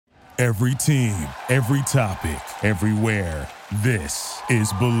Every team, every topic, everywhere. This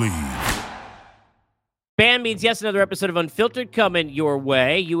is Believe. BAM means yes, another episode of Unfiltered coming your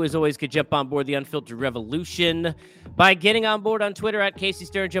way. You, as always, could jump on board the Unfiltered revolution by getting on board on Twitter at Casey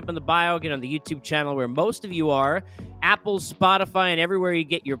Stern. Jump in the bio, get on the YouTube channel where most of you are, Apple, Spotify, and everywhere you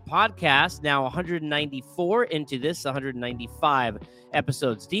get your podcasts. Now 194 into this, 195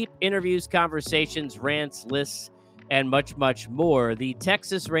 episodes deep. Interviews, conversations, rants, lists, and much, much more. The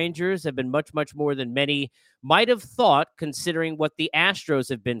Texas Rangers have been much, much more than many might have thought, considering what the Astros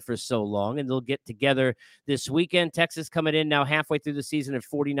have been for so long, and they'll get together this weekend. Texas coming in now halfway through the season at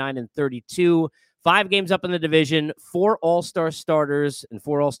 49-32, 5 games up in the division, 4 all-star starters, and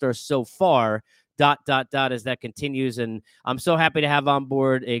 4 all-stars so far, ... as that continues. And I'm so happy to have on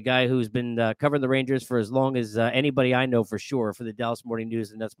board a guy who's been covering the Rangers for as long as anybody I know for sure for the Dallas Morning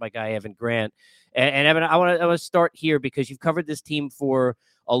News, and that's my guy, Evan Grant. And Evan, I want to start here because you've covered this team for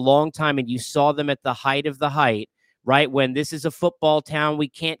a long time, and you saw them at the height of the height, right? When this is a football town, we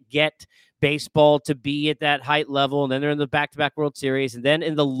can't get baseball to be at that height level, and then they're in the back-to-back World Series, and then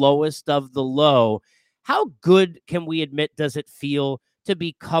in the lowest of the low. How good can we admit does it feel to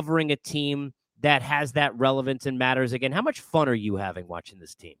be covering a team that has that relevance and matters again? How much fun are you having watching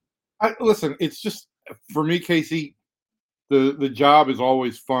this team? Listen, it's just, for me, Casey, the job is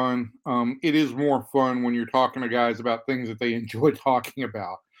always fun. It is more fun when you're talking to guys about things that they enjoy talking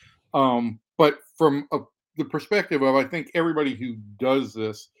about. But from the perspective of, I think everybody who does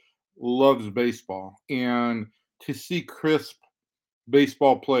this loves baseball, and to see crisp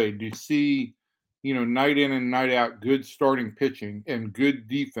baseball played, to see, night in and night out, good starting pitching and good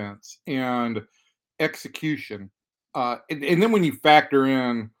defense and execution. And then when you factor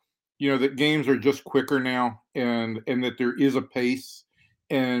in, that games are just quicker now, and that there is a pace.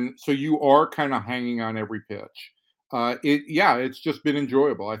 And so you are kind of hanging on every pitch. It's just been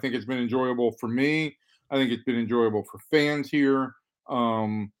enjoyable. I think it's been enjoyable for me. I think it's been enjoyable for fans here.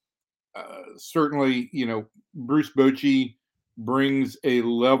 Certainly, Bruce Bochy brings a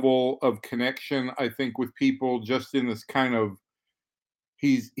level of connection, I think, with people, just in this kind of,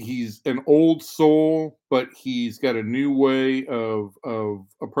 he's an old soul, but he's got a new way of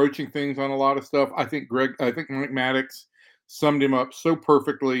approaching things on a lot of stuff. I think Mike Maddox summed him up so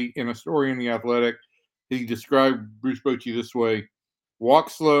perfectly in a story in The Athletic. He described Bruce Bochy this way: walk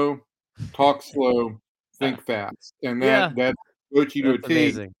slow, talk slow, think fast. And that's Bochy to a T.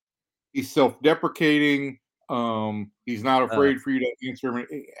 Amazing. He's self-deprecating. He's not afraid for you to answer him,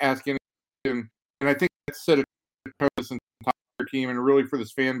 ask anything. And I think that's set a purpose and team, and really for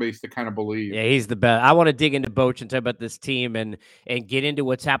this fan base to kind of believe. Yeah, he's the best. I want to dig into Boch and talk about this team and get into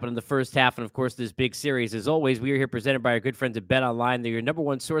what's happened in the first half, and of course this big series. As always, we are here presented by our good friends at Bet Online. They're your number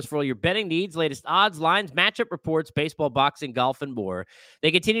one source for all your betting needs, latest odds, lines, matchup reports, baseball, boxing, golf, and more.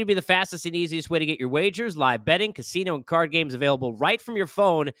 They continue to be the fastest and easiest way to get your wagers, live betting, casino, and card games available right from your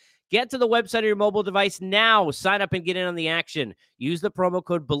phone. Get to the website of your mobile device now. Sign up and get in on the action. Use the promo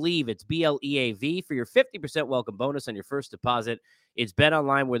code BELIEVE. It's BLEAV for your 50% welcome bonus on your first deposit. It's Bet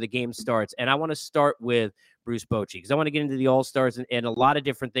Online where the game starts. And I want to start with Bruce Bochy because I want to get into the All-Stars and a lot of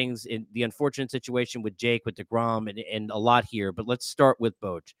different things in the unfortunate situation with Jake, with DeGrom, and a lot here. But let's start with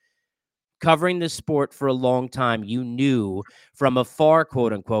Boch. Covering this sport for a long time, you knew from afar,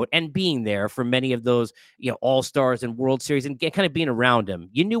 quote unquote, and being there for many of those, All-Stars and World Series and kind of being around him,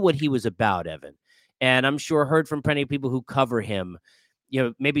 you knew what he was about, Evan. And I'm sure heard from plenty of people who cover him,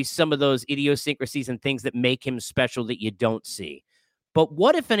 maybe some of those idiosyncrasies and things that make him special that you don't see. But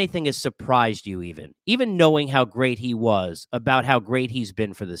what, if anything, has surprised you even knowing how great he was, about how great he's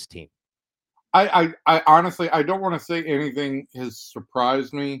been for this team? I honestly, I don't want to say anything has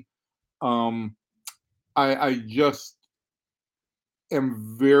surprised me. I just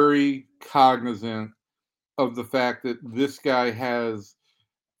am very cognizant of the fact that this guy has,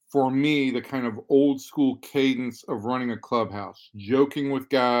 for me, the kind of old school cadence of running a clubhouse, joking with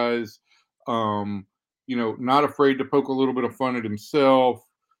guys, not afraid to poke a little bit of fun at himself,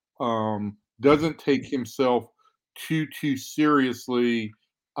 doesn't take himself too seriously,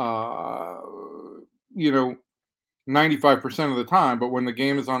 95% of the time, but when the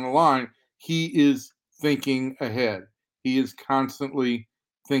game is on the line, he is thinking ahead. He is constantly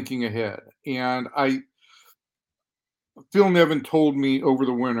thinking ahead. And Phil Nevin told me over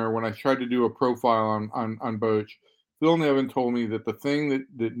the winter when I tried to do a profile on Boch, Phil Nevin told me that the thing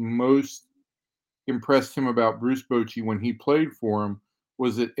that most impressed him about Bruce Bochy when he played for him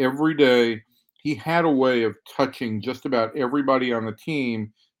was that every day he had a way of touching just about everybody on the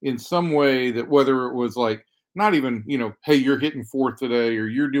team in some way, that whether it was like, not even, hey, you're hitting fourth today or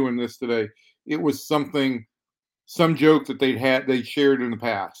you're doing this today. It was some joke that they'd shared in the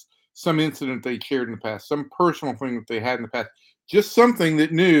past, some incident they shared in the past, some personal thing that they had in the past, just something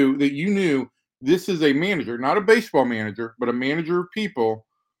that you knew this is a manager, not a baseball manager, but a manager of people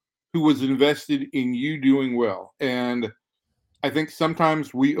who was invested in you doing well. And I think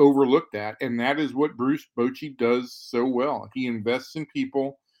sometimes we overlook that, and that is what Bruce Bochy does so well. He invests in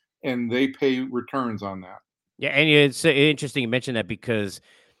people, and they pay returns on that. Yeah, and it's interesting you mentioned that because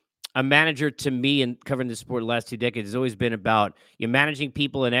a manager to me and covering the sport the last 2 decades has always been about you managing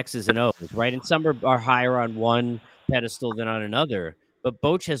people in X's and O's, right? And some are higher on one pedestal than on another. But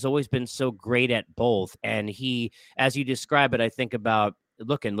Boch has always been so great at both. And he, as you describe it, I think about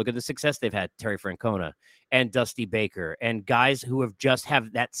look at the success they've had, Terry Francona and Dusty Baker and guys who have just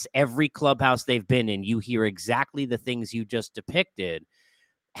have that's every clubhouse they've been in. You hear exactly the things you just depicted.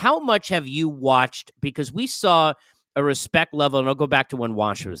 How much have you watched? Because we saw a respect level, and I'll go back to when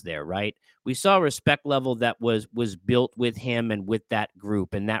Wash was there, right? We saw a respect level that was built with him and with that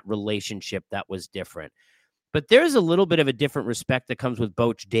group and that relationship that was different. But there's a little bit of a different respect that comes with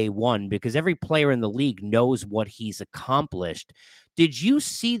Boch day one because every player in the league knows what he's accomplished. Did you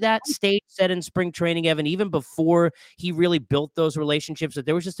see that stage set in spring training, Evan, even before he really built those relationships, that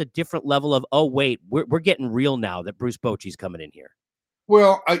there was just a different level of, oh, wait, we're getting real now that Bruce Bochy's coming in here?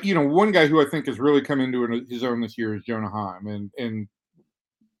 Well, one guy who I think has really come into his own this year is Jonah Heim, and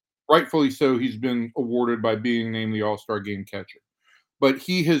rightfully so. He's been awarded by being named the All-Star Game catcher. But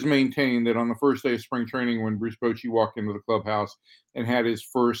he has maintained that on the first day of spring training, when Bruce Bochy walked into the clubhouse and had his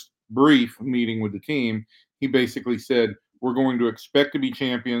first brief meeting with the team, he basically said, "We're going to expect to be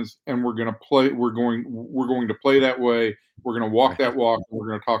champions, and we're going to play. We're going to play that way. We're going to walk that walk, and we're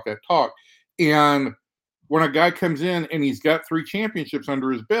going to talk that talk." And when a guy comes in and he's got 3 championships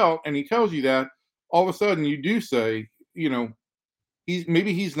under his belt, and he tells you that, all of a sudden you do say,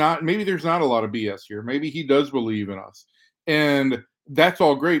 maybe there's not a lot of BS here. Maybe he does believe in us. And that's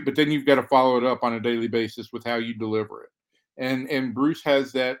all great, but then you've got to follow it up on a daily basis with how you deliver it. And Bruce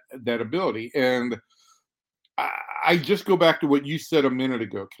has that ability. And I just go back to what you said a minute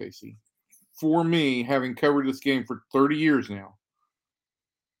ago, Casey. For me, having covered this game for 30 years now,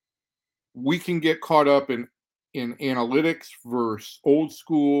 we can get caught up in analytics versus old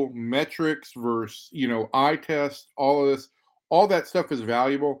school metrics versus, eye test, all of this. All that stuff is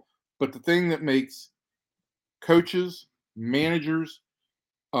valuable, but the thing that makes coaches, managers,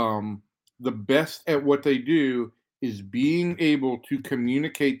 the best at what they do is being able to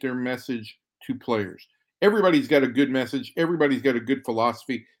communicate their message to players. Everybody's got a good message. Everybody's got a good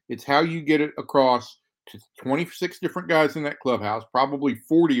philosophy. It's how you get it across to 26 different guys in that clubhouse, probably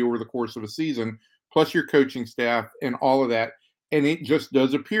 40 over the course of a season, plus your coaching staff and all of that. And it just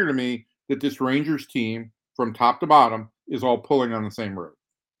does appear to me that this Rangers team, from top to bottom, is all pulling on the same rope.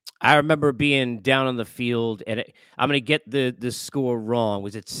 I remember being down on the field, and I'm going to get the score wrong.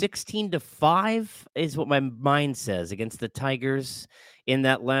 Was it 16-5 is what my mind says against the Tigers in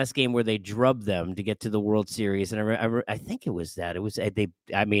that last game where they drubbed them to get to the World Series? And I think it was that. It was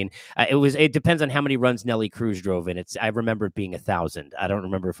it depends on how many runs Nelly Cruz drove in. I remember it being 1,000. I don't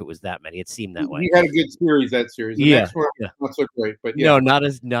remember if it was that many. It seemed that way. We had a good series that series. The next one, not so great, but yeah. No,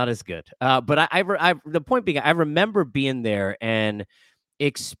 not as good. But the point being, I remember being there and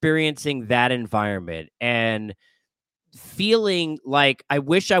experiencing that environment and feeling like I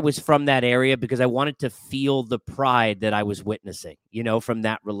wish I was from that area because I wanted to feel the pride that I was witnessing, from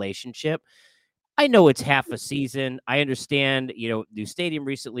that relationship. I know it's half a season. I understand, new stadium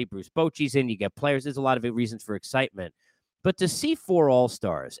recently, Bruce Bochy's in, you get players. There's a lot of reasons for excitement, but to see 4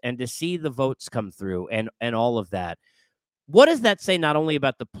 All-Stars and to see the votes come through and all of that, what does that say not only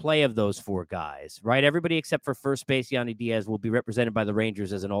about the play of those 4 guys, right? Everybody except for first base, Yanni Diaz, will be represented by the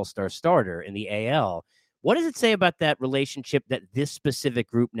Rangers as an all-star starter in the AL. What does it say about that relationship that this specific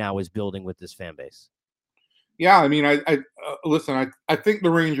group now is building with this fan base? Yeah, I mean, listen, I think the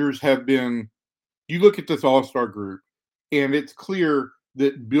Rangers have been, you look at this all-star group, and it's clear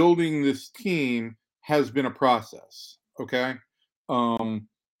that building this team has been a process, okay?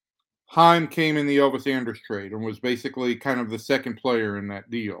 Heim came in the Elvis Andrus trade and was basically kind of the second player in that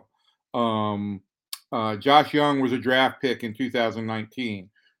deal. Josh Young was a draft pick in 2019.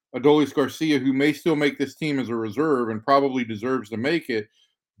 Adolis Garcia, who may still make this team as a reserve and probably deserves to make it,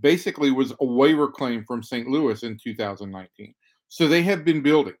 basically was a waiver claim from St. Louis in 2019. So they have been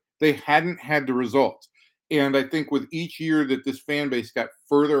building. They hadn't had the results. And I think with each year that this fan base got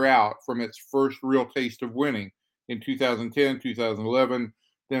further out from its first real taste of winning in 2010, 2011,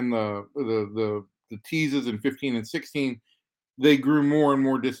 then the teases in 15 and 16, they grew more and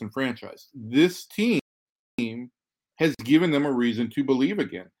more disenfranchised. This team has given them a reason to believe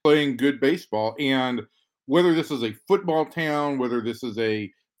again, playing good baseball. And whether this is a football town, whether this is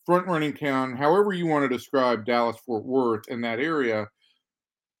a front-running town, however you want to describe Dallas-Fort Worth and that area,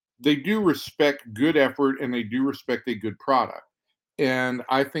 they do respect good effort and they do respect a good product. And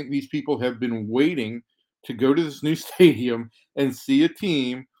I think these people have been waiting to go to this new stadium and see a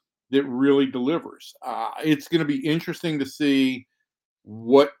team that really delivers. It's going to be interesting to see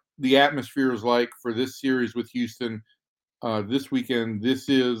what the atmosphere is like for this series with Houston this weekend. This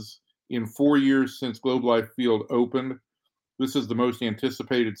is in 4 years since Globe Life Field opened. This is the most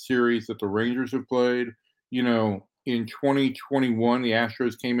anticipated series that the Rangers have played. You know, in 2021, the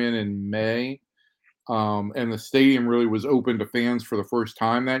Astros came in May, and the stadium really was open to fans for the first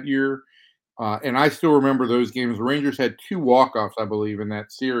time that year. And I still remember those games. The Rangers had 2 walk-offs, I believe, in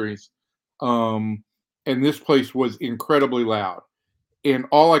that series. And this place was incredibly loud. And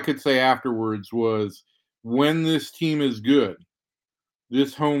all I could say afterwards was, when this team is good,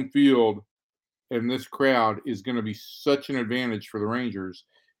 this home field and this crowd is going to be such an advantage for the Rangers.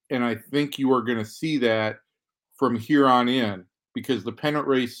 And I think you are going to see that from here on in, because the pennant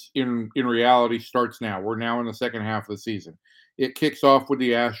race in reality starts now. We're now in the second half of the season. It kicks off with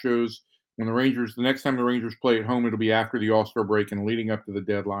the Astros. When the next time the Rangers play at home, it'll be after the All-Star break and leading up to the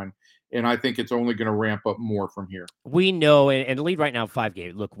deadline. And I think it's only going to ramp up more from here. We know, and the lead right now, 5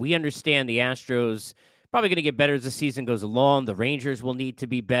 games. Look, we understand the Astros probably going to get better as the season goes along. The Rangers will need to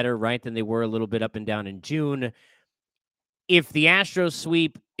be better, right, than they were a little bit up and down in June. If the Astros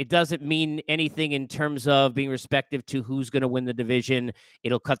sweep, it doesn't mean anything in terms of being respective to who's going to win the division.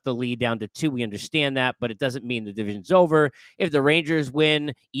 It'll cut the lead down to 2. We understand that, but it doesn't mean the division's over. If the Rangers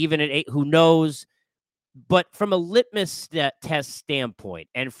win, even at 8, who knows? But from a litmus test standpoint,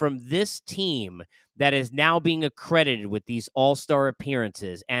 and from this team that is now being accredited with these all-star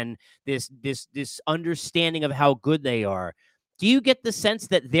appearances and this understanding of how good they are, do you get the sense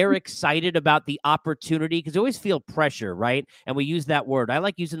that they're excited about the opportunity? Because they always feel pressure, right? And we use that word. I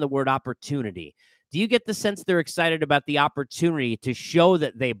like using the word opportunity. Do you get the sense they're excited about the opportunity to show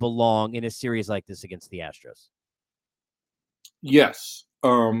that they belong in a series like this against the Astros? Yes.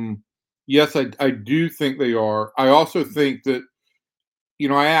 Yes, I do think they are. I also think that,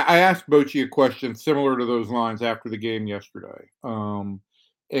 I asked Bochy a question similar to those lines after the game yesterday.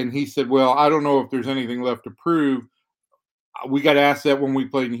 And he said, well, I don't know if there's anything left to prove. We got asked that when we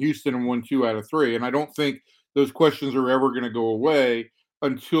played in Houston and won 2 out of 3. And I don't think those questions are ever going to go away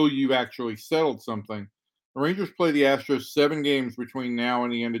until you've actually settled something. The Rangers play the Astros 7 games between now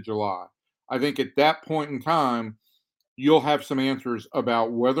and the end of July. I think at that point in time, you'll have some answers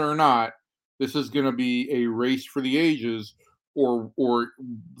about whether or not this is going to be a race for the ages, or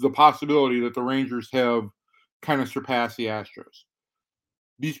the possibility that the Rangers have kind of surpassed the Astros.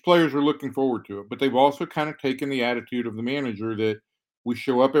 These players are looking forward to it, but they've also kind of taken the attitude of the manager that we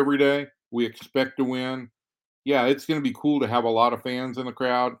show up every day, we expect to win. Yeah, it's going to be cool to have a lot of fans in the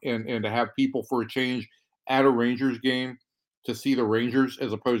crowd and to have people for a change at a Rangers game, to see the Rangers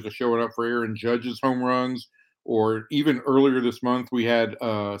as opposed to showing up for Aaron Judge's home runs. Or even earlier this month, we had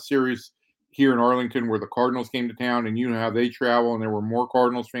a series here in Arlington where the Cardinals came to town, and you know how they travel, and there were more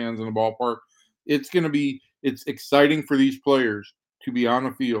Cardinals fans in the ballpark. It's exciting for these players to be on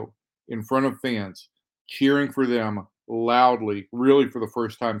the field in front of fans, cheering for them loudly, really for the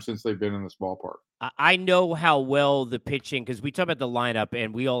first time since they've been in this ballpark. I know how well the pitching, because we talk about the lineup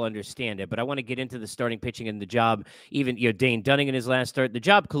and we all understand it, but I want to get into the starting pitching and the job. Even, Dane Dunning in his last start, the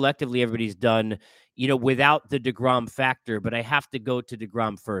job collectively everybody's done, without the DeGrom factor. But I have to go to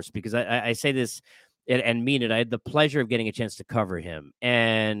DeGrom first, because I say this and mean it. I had the pleasure of getting a chance to cover him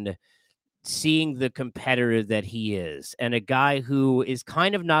and seeing the competitor that he is, and a guy who is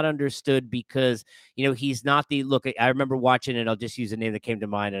kind of not understood because, he's not look, I remember watching, and I'll just use a name that came to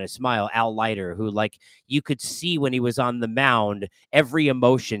mind and I smile, Al Leiter, who, like, you could see when he was on the mound, every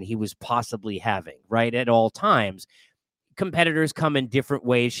emotion he was possibly having, right, at all times. Competitors come in different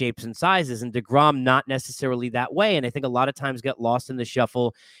ways, shapes, and sizes, and DeGrom not necessarily that way. And I think a lot of times get lost in the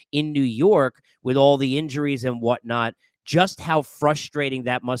shuffle in New York with all the injuries and whatnot. Just how frustrating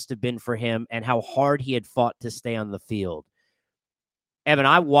that must have been for him and how hard he had fought to stay on the field. Evan,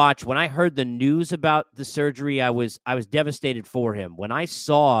 when I heard the news about the surgery, I was devastated for him. When I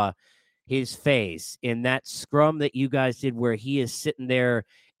saw his face in that scrum that you guys did where he is sitting there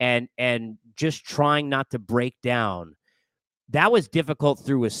and just trying not to break down, that was difficult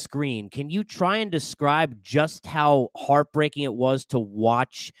through a screen. Can you try and describe just how heartbreaking it was to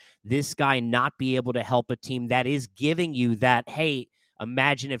watch this guy not be able to help a team that is giving you that, hey,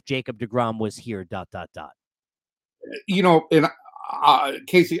 imagine if Jacob DeGrom was here, ... And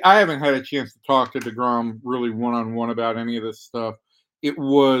Casey, I haven't had a chance to talk to DeGrom really one-on-one about any of this stuff. It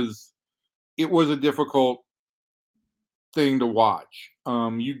was a difficult thing to watch.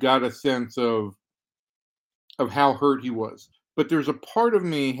 You got a sense of how hurt he was. But there's a part of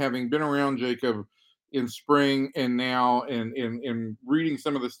me, having been around Jacob in spring and now, and reading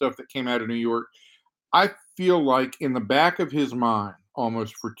some of the stuff that came out of New York, I feel like in the back of his mind,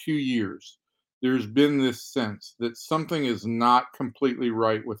 almost for 2 years, there's been this sense that something is not completely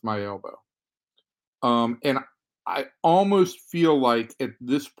right with my elbow. And I almost feel like at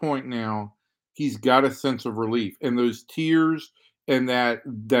this point now, he's got a sense of relief. And those tears and that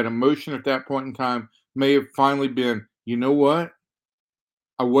emotion at that point in time may have finally been, you know what?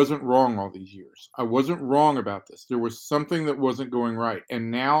 I wasn't wrong all these years. I wasn't wrong about this. There was something that wasn't going right.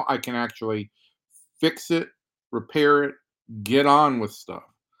 And now I can actually fix it, repair it, get on with stuff.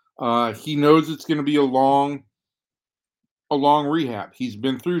 He knows it's going to be a long rehab. He's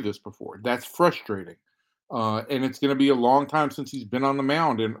been through this before. That's frustrating. And it's going to be a long time since he's been on the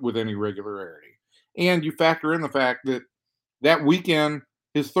mound with any regularity. And you factor in the fact that that weekend,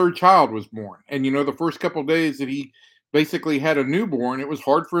 his third child was born. And, the first couple of days that he basically had a newborn, it was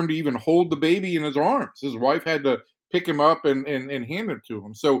hard for him to even hold the baby in his arms. His wife had to pick him up and hand it to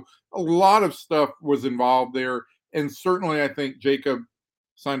him. So a lot of stuff was involved there. And certainly I think Jacob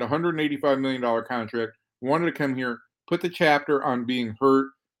signed a $185 million contract, wanted to come here, put the chapter on being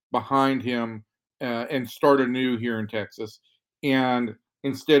hurt behind him, and start anew here in Texas. And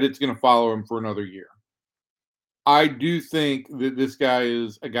instead, it's going to follow him for another year. I do think that this guy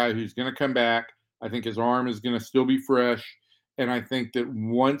is a guy who's going to come back. I think his arm is going to still be fresh. And I think that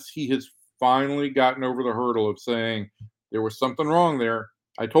once he has finally gotten over the hurdle of saying, there was something wrong there,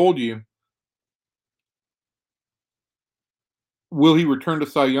 I told you, will he return to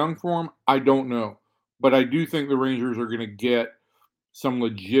Cy Young form? I don't know. But I do think the Rangers are going to get some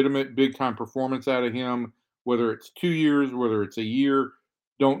legitimate big-time performance out of him, whether it's 2 years, whether it's a year,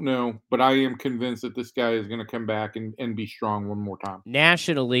 don't know. But I am convinced that this guy is going to come back and be strong one more time.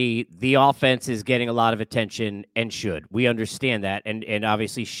 Nationally, the offense is getting a lot of attention and should. We understand that. And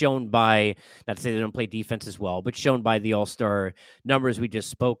obviously shown by, not to say they don't play defense as well, but shown by the all-star numbers we just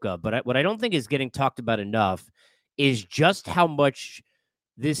spoke of. But what I don't think is getting talked about enough is just how much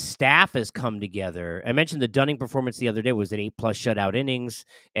this staff has come together. I mentioned the Dunning performance the other day was an 8+ shutout innings,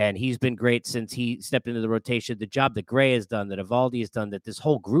 and he's been great since he stepped into the rotation. The job that Gray has done, that Evaldi has done, that this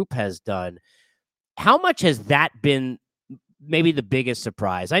whole group has done. How much has that been maybe the biggest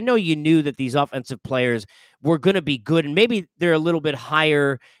surprise? I know you knew that these offensive players were going to be good, and maybe they're a little bit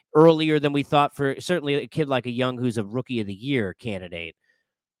higher earlier than we thought for certainly a kid like a Young who's a Rookie of the Year candidate.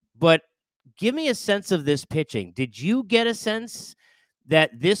 But give me a sense of this pitching. Did you get a sense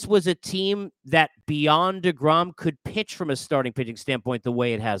that this was a team that beyond DeGrom could pitch from a starting pitching standpoint the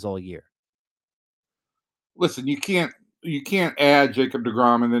way it has all year? Listen, you can't add Jacob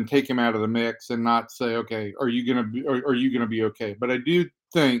DeGrom and then take him out of the mix and not say, okay, are you gonna be okay? But I do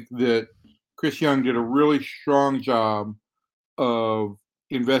think that Chris Young did a really strong job of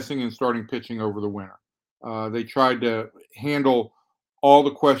investing in starting pitching over the winter. They tried to handle all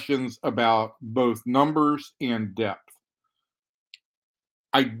the questions about both numbers and depth.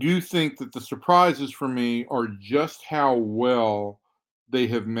 I do think that the surprises for me are just how well they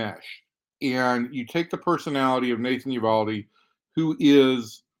have meshed. And you take the personality of Nathan Eovaldi, who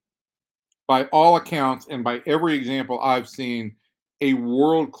is, by all accounts and by every example I've seen, a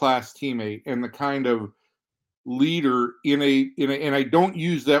world-class teammate and the kind of leader in a and I don't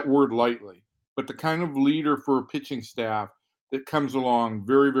use that word lightly, but the kind of leader for a pitching staff that comes along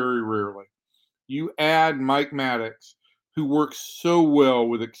very, very rarely. You add Mike Maddox, who works so well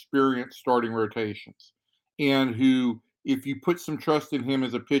with experienced starting rotations, and who, if you put some trust in him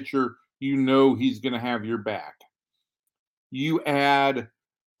as a pitcher, you know he's going to have your back. You add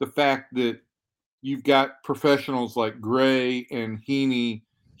the fact that you've got professionals like Gray and Heaney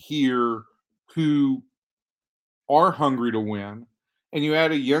here who are hungry to win, and you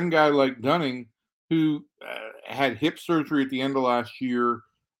add a young guy like Dunning who had hip surgery at the end of last year,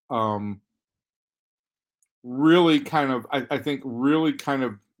 really kind of, I think, really kind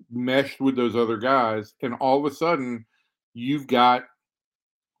of meshed with those other guys. And all of a sudden, you've got,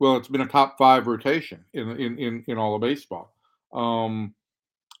 well, it's been a top 5 rotation in all of baseball.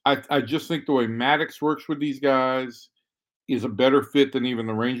 I just think the way Maddox works with these guys is a better fit than even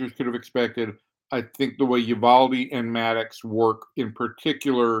the Rangers could have expected. I think the way Eovaldi and Maddox work in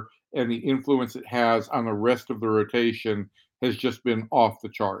particular and the influence it has on the rest of the rotation has just been off the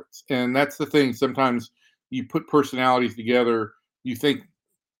charts. And that's the thing. Sometimes you put personalities together, you think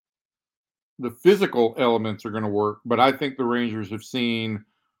the physical elements are going to work, but I think the Rangers have seen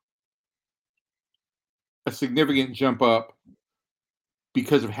a significant jump up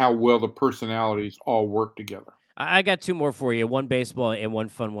because of how well the personalities all work together. I got two more for you. One baseball and one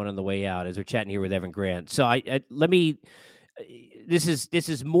fun one on the way out as we're chatting here with Evan Grant. So let me. This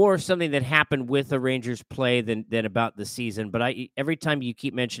is more something that happened with the Rangers play than about the season. But every time you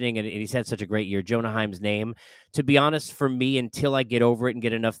keep mentioning, and he's had such a great year, Jonah Heim's name. To be honest, for me, until I get over it and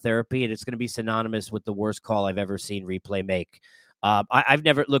get enough therapy, and it's going to be synonymous with the worst call I've ever seen replay make. I've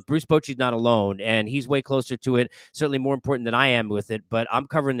never looked. Bruce Bochy's not alone, and he's way closer to it. Certainly more important than I am with it. But I'm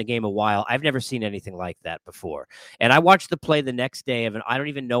covering the game a while. I've never seen anything like that before. And I watched the play the next day, and I don't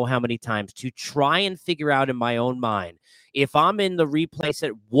even know how many times to try and figure out in my own mind, if I'm in the replay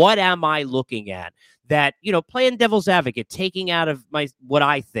set, what am I looking at? That, playing devil's advocate, taking out of what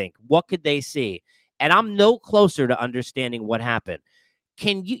I think. What could they see? And I'm no closer to understanding what happened.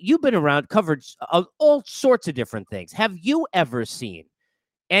 You've been around, covered all sorts of different things. Have you ever seen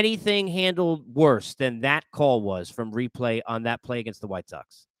anything handled worse than that call was from replay on that play against the White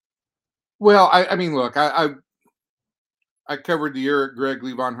Sox? Well, I mean, look, I covered the Eric Gregg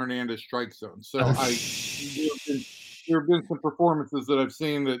Levon Hernandez strike zone, so there have been some performances that I've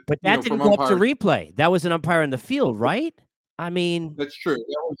seen that, but that didn't from go up to umpires. replay. That was an umpire in the field, right? I mean, That's true.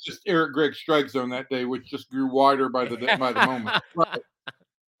 That was just Eric Gregg's strike zone that day, which just grew wider by the moment.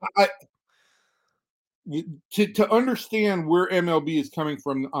 But to understand where MLB is coming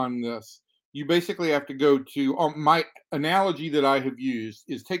from on this, you basically have to go to my analogy that I have used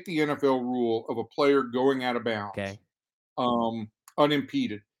is take the NFL rule of a player going out of bounds, okay.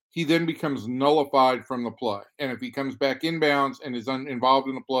 Unimpeded. He then becomes nullified from the play, and if he comes back inbounds and is involved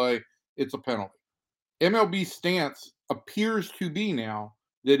in the play, it's a penalty. MLB's stance appears to be now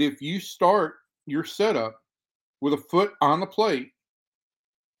that if you start your setup with a foot on the plate,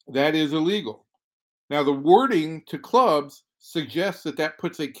 that is illegal. Now, the wording to clubs suggests that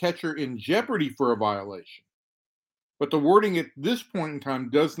puts a catcher in jeopardy for a violation. But the wording at this point in time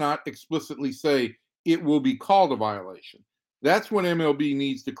does not explicitly say it will be called a violation. That's what MLB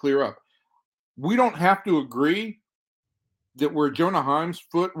needs to clear up. We don't have to agree that where Jonah Heim's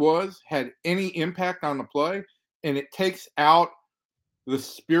foot had any impact on the play, and it takes out the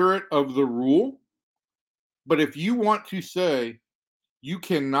spirit of the rule. But if you want to say you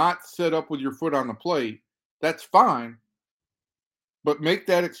cannot set up with your foot on the plate, that's fine, but make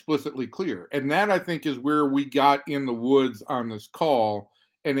that explicitly clear. And that, I think, is where we got in the woods on this call,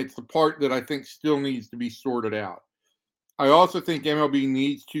 and it's the part that I think still needs to be sorted out. I also think MLB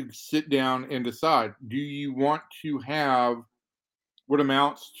needs to sit down and decide, do you want to have what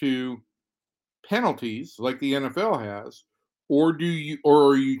amounts to penalties like the NFL has, or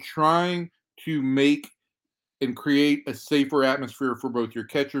are you trying to make and create a safer atmosphere for both your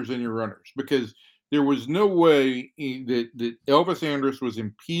catchers and your runners? Because there was no way that Elvis Andrus was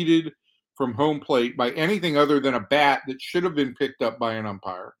impeded from home plate by anything other than a bat that should have been picked up by an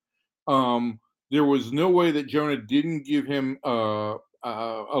umpire. There was no way that Jonah didn't give him a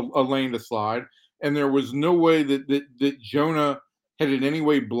lane to slide, and there was no way that Jonah had in any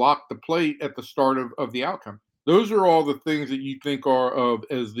way blocked the plate at the start of the outcome. Those are all the things that you think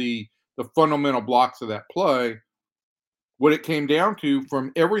as the fundamental blocks of that play. What it came down to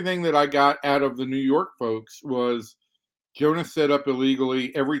from everything that I got out of the New York folks was Jonah set up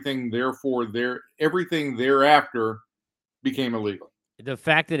illegally. Everything thereafter became illegal. The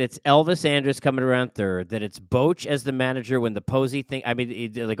fact that it's Elvis Andrus coming around third, that it's Boch as the manager when the Posey thing. I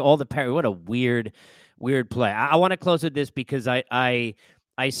mean, like all the what a weird play. I want to close with this because I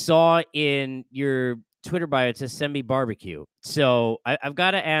saw in your Twitter bio it says send me barbecue. So I've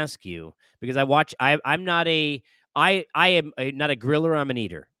got to ask you because I'm not I am not a griller. I'm an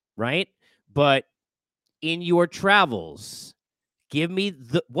eater, right? But in your travels, give me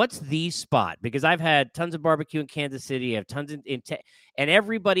what's the spot, because I've had tons of barbecue in Kansas City. I have tons and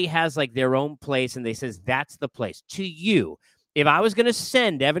everybody has like their own place, and they says that's the place. To you, if I was going to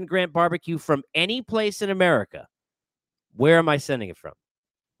send Evan Grant barbecue from any place in America, where am I sending it from?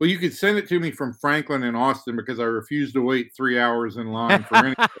 Well, you could send it to me from Franklin and Austin because I refuse to wait 3 hours in line for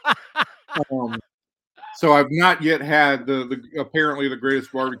anything. So I've not yet had the apparently the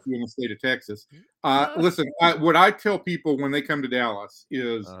greatest barbecue in the state of Texas. Listen, what I tell people when they come to Dallas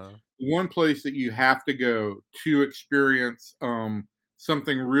is one place that you have to go to experience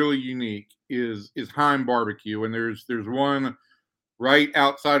something really unique is Heim Barbecue, and there's one right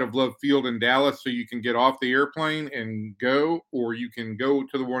outside of Love Field in Dallas, so you can get off the airplane and go, or you can go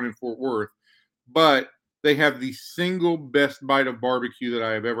to the one in Fort Worth. But they have the single best bite of barbecue that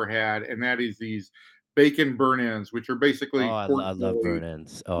I have ever had, and that is these bacon burn-ends, which are basically I love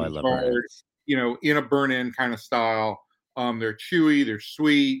burn-ends. I love burn-ends. In a burn-end kind of style. They're chewy, they're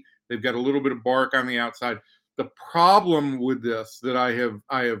sweet, they've got a little bit of bark on the outside. The problem with this that I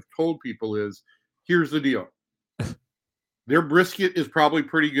have told people is, here's the deal. Their brisket is probably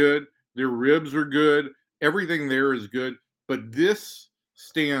pretty good. Their ribs are good. Everything there is good. But this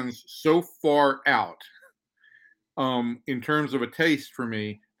stands so far out in terms of a taste for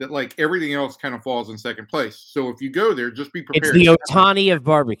me that like everything else kind of falls in second place. So if you go there, just be prepared. It's the Otani of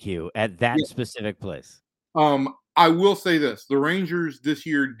barbecue at that specific place. I will say this. The Rangers this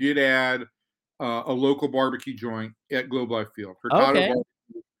year did add a local barbecue joint at Globe Life Field. Hurtado Barbecue,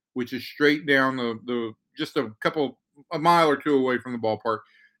 which is straight down the just a mile or two away from the ballpark.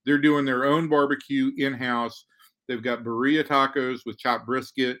 They're doing their own barbecue in-house. They've got birria tacos with chopped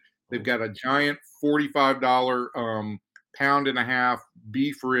brisket. They've got a giant $45 pound and a half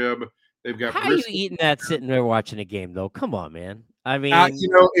beef rib. They've got. How brisket. Are you eating that sitting there watching a game though? Come on, man. I mean,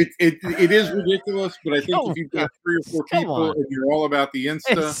 it is ridiculous, but I think if you've got 3 or 4 people and you're all about the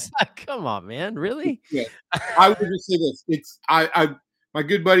Insta, come on, man, really? Yeah, I would just say this. It's my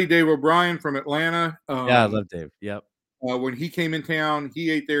good buddy Dave O'Brien from Atlanta. I love Dave. Yep. When he came in town, he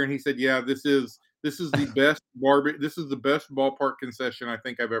ate there and he said, "Yeah, this is the best This is the best ballpark concession I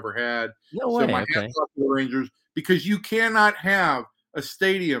think I've ever had." No way. So my hats off to the Rangers, because you cannot have a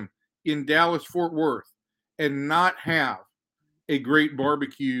stadium in Dallas-Fort Worth and not have a great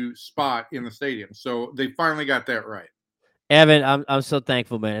barbecue spot in the stadium. So they finally got that right. Evan, I'm so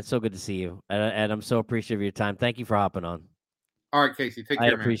thankful, man. It's so good to see you, and I'm so appreciative of your time. Thank you for hopping on. All right, Casey, take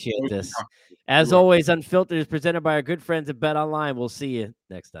care, man. I appreciate this. As always, Unfiltered is presented by our good friends at Bet Online. We'll see you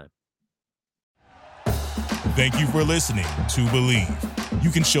next time. Thank you for listening to Believe. You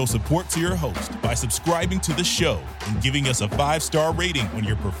can show support to your host by subscribing to the show and giving us a 5-star rating on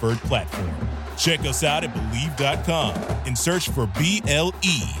your preferred platform. Check us out at Believe.com and search for BLEAV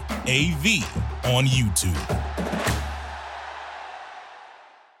on YouTube.